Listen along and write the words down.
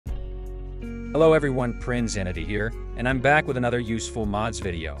Hello everyone, PrinSanity here, and I'm back with another useful mods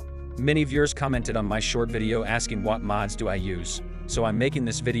video. Many viewers commented on my short video asking what mods do I use, so I'm making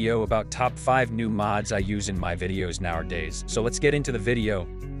this video about top 5 new mods I use in my videos nowadays. So let's get into the video.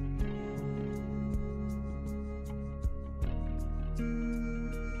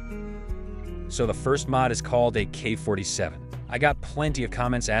 So the first mod is called AK-47. I got plenty of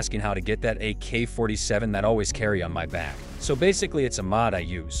comments asking how to get that AK-47 that I always carry on my back. So basically it's a mod I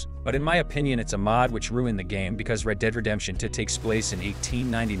use, but in my opinion it's a mod which ruined the game because Red Dead Redemption 2 takes place in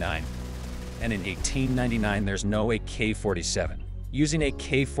 1899, and in 1899 there's no AK-47. Using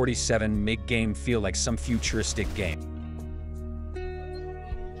AK-47 make game feel like some futuristic game.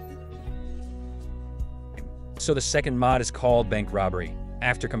 So the second mod is called Bank Robbery.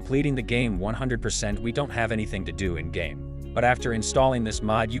 After completing the game 100%, we don't have anything to do in-game. But after installing this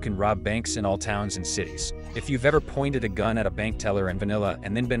mod, you can rob banks in all towns and cities. If you've ever pointed a gun at a bank teller in vanilla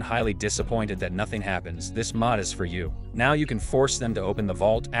and then been highly disappointed that nothing happens, this mod is for you. Now you can force them to open the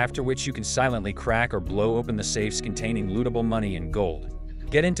vault, after which you can silently crack or blow open the safes containing lootable money and gold.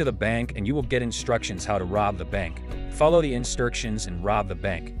 Get into the bank and you will get instructions how to rob the bank. Follow the instructions and rob the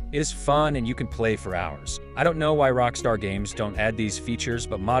bank. It is fun and you can play for hours. I don't know why Rockstar Games don't add these features,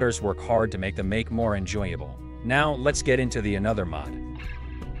 but modders work hard to make them more enjoyable. Now let's get into another mod.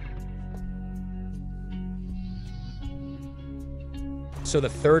 So the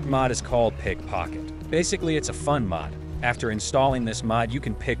third mod is called Pickpocket. Basically it's a fun mod. After installing this mod, you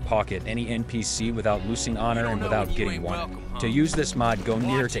can pickpocket any NPC without losing honor and without getting wanted. To use this mod, go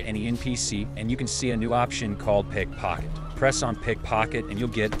near to any NPC and you can see a new option called Pickpocket. Press on Pickpocket and you'll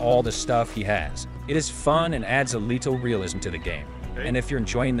get all the stuff he has. It is fun and adds a little realism to the game. And if you're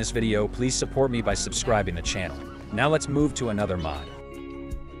enjoying this video, please support me by subscribing the channel. Now let's move to another mod.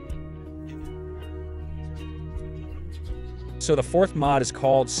 So the fourth mod is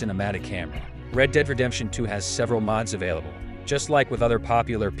called Cinematic Camera. Red Dead Redemption 2 has several mods available. Just like with other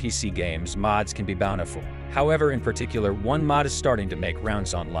popular PC games, mods can be bountiful. However, in particular, one mod is starting to make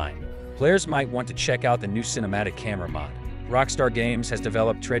rounds online. Players might want to check out the new Cinematic Camera mod. Rockstar Games has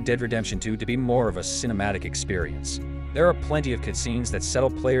developed Red Dead Redemption 2 to be more of a cinematic experience. There are plenty of cutscenes that settle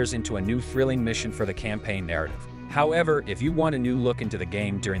players into a new thrilling mission for the campaign narrative. However, if you want a new look into the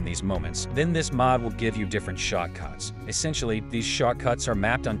game during these moments, then this mod will give you different shortcuts. Essentially, these shortcuts are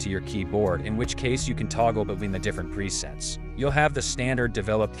mapped onto your keyboard, in which case you can toggle between the different presets. You'll have the standard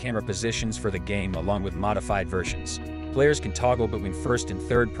developed camera positions for the game along with modified versions. Players can toggle between first and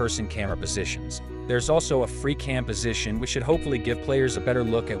third person camera positions. There's also a free cam position which should hopefully give players a better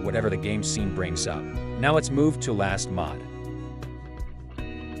look at whatever the game scene brings up. Now let's move to last mod.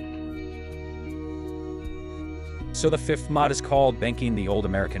 So the fifth mod is called Banking the Old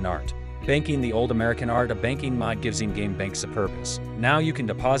American Art. Banking the Old American Art, a banking mod gives in-game banks a purpose. Now you can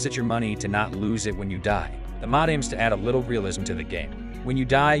deposit your money to not lose it when you die. The mod aims to add a little realism to the game. When you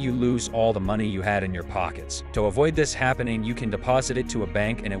die, you lose all the money you had in your pockets. To avoid this happening, you can deposit it to a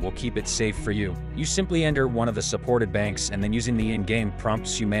bank and it will keep it safe for you. You simply enter one of the supported banks and then using the in-game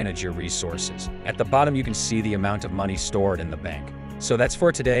prompts you manage your resources. At the bottom you can see the amount of money stored in the bank. So that's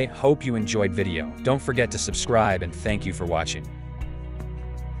for today. Hope you enjoyed video. Don't forget to subscribe and thank you for watching.